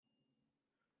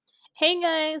Hey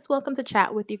guys, welcome to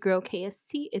Chat with your girl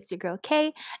KST. It's your girl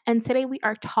K, and today we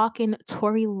are talking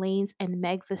Tory Lanez and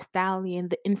Meg the Stallion,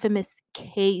 the infamous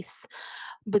case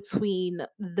between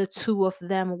the two of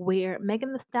them where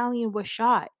Megan the Stallion was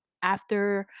shot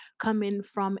after coming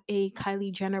from a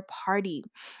Kylie Jenner party.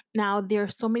 Now there are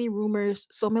so many rumors,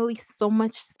 so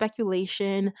much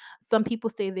speculation. Some people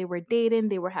say they were dating,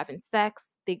 they were having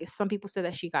sex. Some people say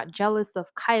that she got jealous of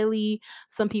Kylie.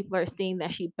 Some people are saying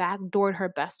that she backdoored her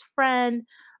best friend.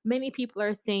 Many people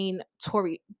are saying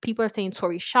Tory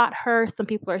shot her. Some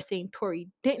people are saying Tory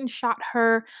didn't shot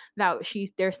her.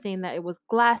 They're saying that it was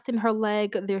glass in her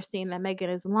leg. They're saying that Megan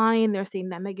is lying. They're saying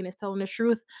that Megan is telling the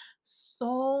truth.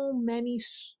 So many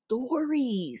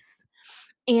stories.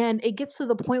 And it gets to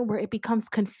the point where it becomes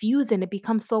confusing. It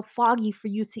becomes so foggy for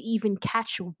you to even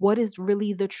catch what is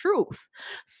really the truth.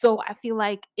 So I feel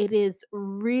like it is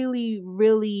really,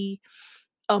 really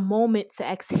a moment to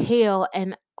exhale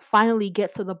and finally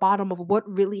get to the bottom of what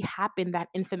really happened that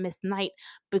infamous night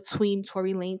between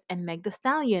Tory Lanez and Meg the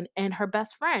Stallion and her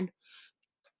best friend.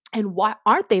 And why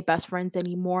aren't they best friends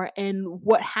anymore? And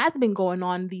what has been going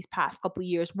on these past couple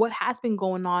years? What has been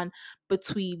going on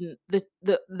between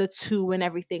the two and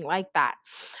everything like that?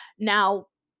 Now,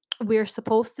 we're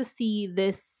supposed to see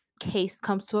this case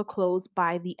comes to a close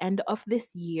by the end of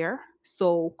this year.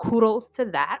 So kudos to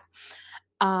that.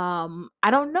 I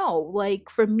don't know. Like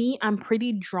for me, I'm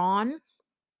pretty drawn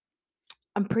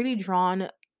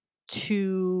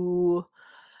to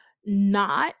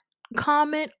not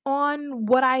comment on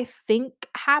what I think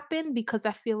happened because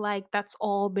I feel like that's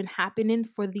all been happening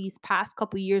for these past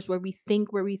couple years where we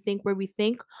think, where we think, where we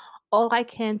think. All I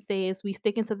can say is we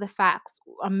stick into the facts.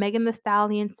 Megan the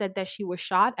Stallion said that she was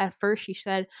shot. At first, she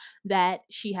said that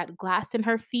she had glass in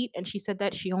her feet, and she said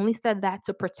that she only said that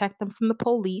to protect them from the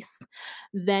police.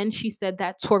 Then she said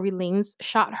that Tory Lanez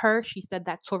shot her. She said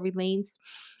that Tory Lanez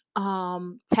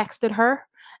texted her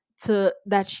to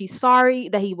that she's sorry,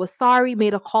 that he was sorry,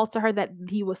 made a call to her that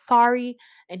he was sorry,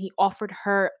 and he offered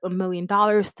her $1 million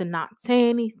to not say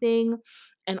anything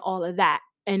and all of that.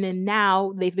 And then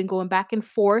now they've been going back and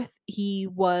forth. He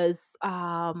was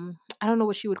I don't know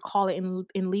what you would call it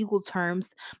in legal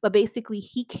terms, but basically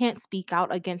he can't speak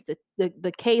out against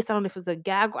the case. I don't know if it's a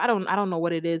gag. I don't know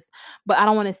what it is, but I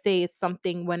don't want to say it's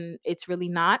something when it's really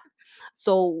not.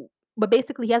 So but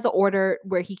basically he has an order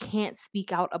where he can't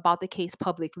speak out about the case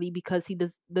publicly because he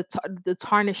does the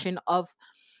tarnishing of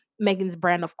Megan's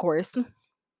brand, of course.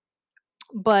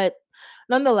 But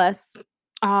nonetheless,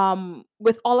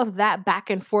 with all of that back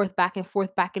and forth, back and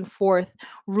forth, back and forth,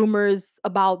 rumors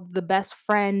about the best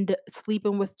friend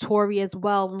sleeping with Tory as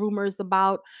well, rumors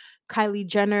about Kylie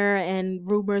Jenner and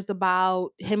rumors about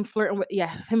him flirting with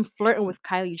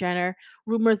Kylie Jenner,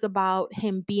 rumors about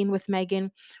him being with Megan,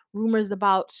 rumors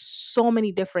about so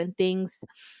many different things.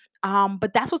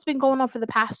 But that's what's been going on for the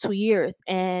past 2 years.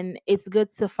 And it's good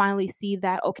to finally see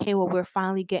that, okay, well, we're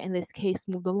finally getting this case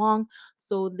moved along.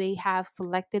 So they have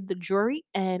selected the jury,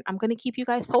 and I'm going to keep you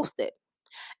guys posted.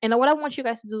 And what I want you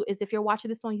guys to do is if you're watching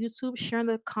this on YouTube,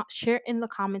 share in the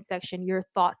comment section your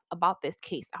thoughts about this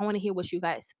case. I want to hear what you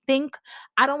guys think.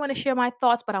 I don't want to share my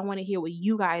thoughts, but I want to hear what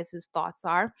you guys' thoughts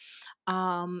are.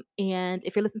 And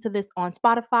if you're listening to this on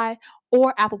Spotify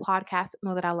or Apple Podcasts,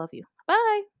 know that I love you.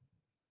 Bye.